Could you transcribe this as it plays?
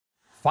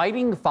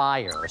Fighting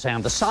fires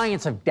and the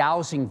science of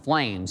dousing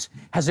flames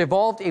has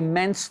evolved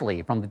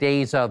immensely from the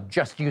days of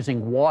just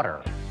using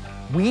water.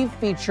 We've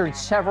featured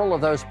several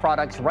of those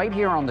products right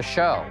here on the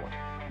show.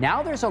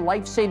 Now there's a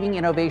life-saving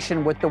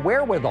innovation with the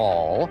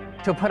wherewithal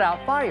to put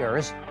out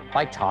fires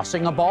by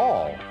tossing a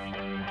ball.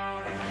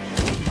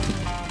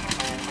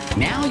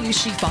 Now you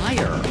see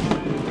fire,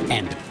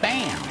 and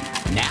bam,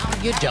 now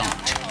you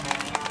don't.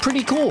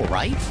 Pretty cool,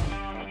 right?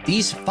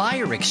 These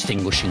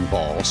fire-extinguishing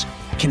balls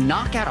can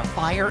knock out a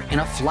fire in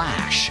a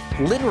flash,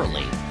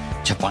 literally.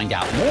 To find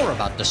out more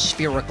about the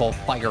spherical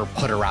fire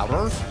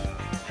putter-outer,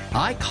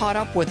 I caught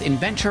up with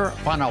inventor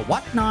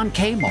Phanawatnan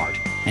Kaimart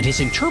and his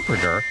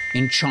interpreter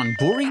in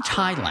Chonburi,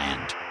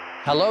 Thailand.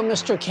 Hello,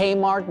 Mr.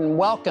 Kaimart, and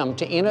welcome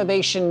to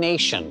Innovation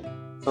Nation.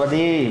 สวัส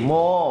ดีโม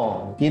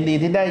ยินดี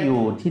ที่ได้อ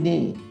ยู่ที่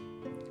นี่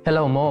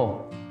Hello, Mo.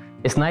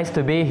 It's nice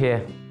to be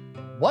here.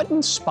 What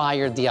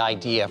inspired the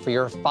idea for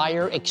your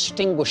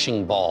fire-extinguishing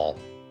ball?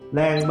 แ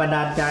รงบันด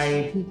าลใจ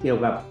ที่เกี่ยว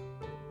กับ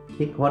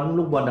คิดค้น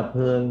ลูกบอลดับเพ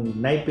ลิง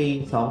ในปี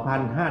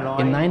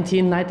 2500 In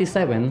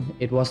 1997,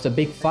 it was the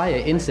big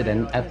fire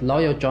incident at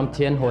Royal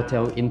Jomtien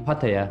Hotel in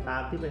Pattaya,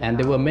 and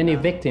there were many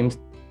victims.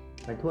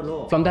 ไปทั่วโล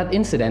ก From that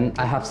incident,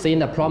 I have seen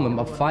the problem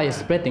of fire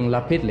spreading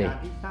rapidly,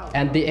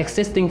 and the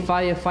existing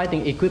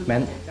firefighting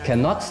equipment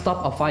cannot stop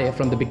a fire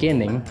from the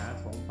beginning.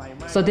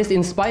 So this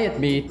inspired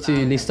me to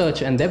research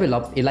and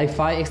develop Elide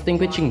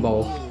Fire-Extinguishing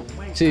ball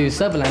to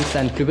surveillance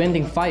and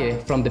preventing fire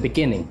from the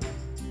beginning.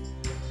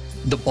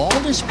 The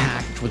ball is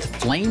packed with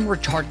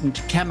flame-retardant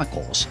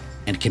chemicals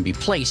and can be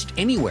placed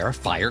anywhere a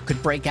fire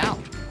could break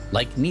out,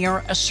 like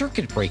near a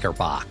circuit breaker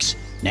box,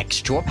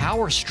 next to a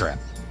power strip,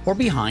 or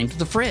behind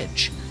the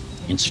fridge.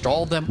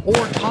 Install them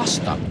or toss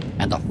them,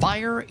 and the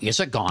fire is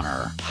a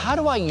goner. How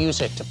do I use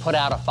it to put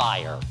out a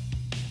fire?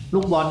 ลู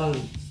กบอล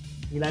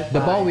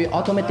The ball will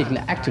automatically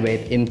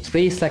activate in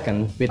 3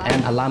 seconds with an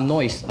alarm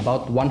noise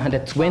about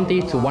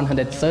 120 to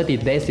 130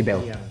 decibel.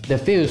 The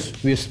fuse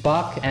will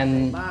spark an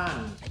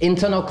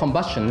internal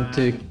combustion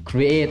to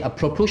create a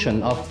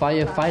propulsion of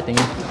firefighting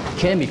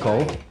chemical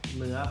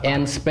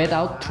and spread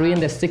out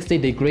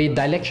 360-degree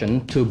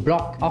direction to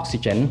block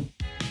oxygen,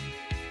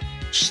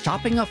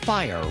 stopping a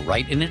fire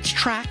right in its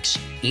tracks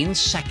in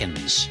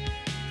seconds.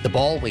 The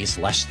ball weighs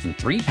less than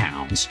 3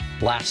 pounds,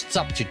 lasts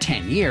up to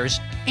 10 years,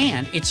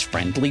 and it's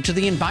friendly to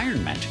the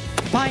environment.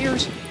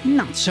 Fires,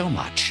 not so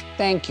much.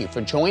 Thank you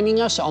for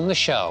joining us on the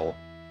show.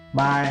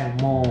 Bye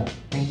Mo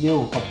thank you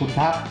ขอบคุณค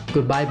รับ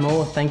Goodbye, Mo.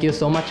 Thank you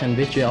so much and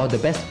wish you all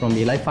the best from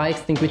the Elide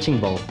Fire-Extinguishing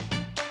ball.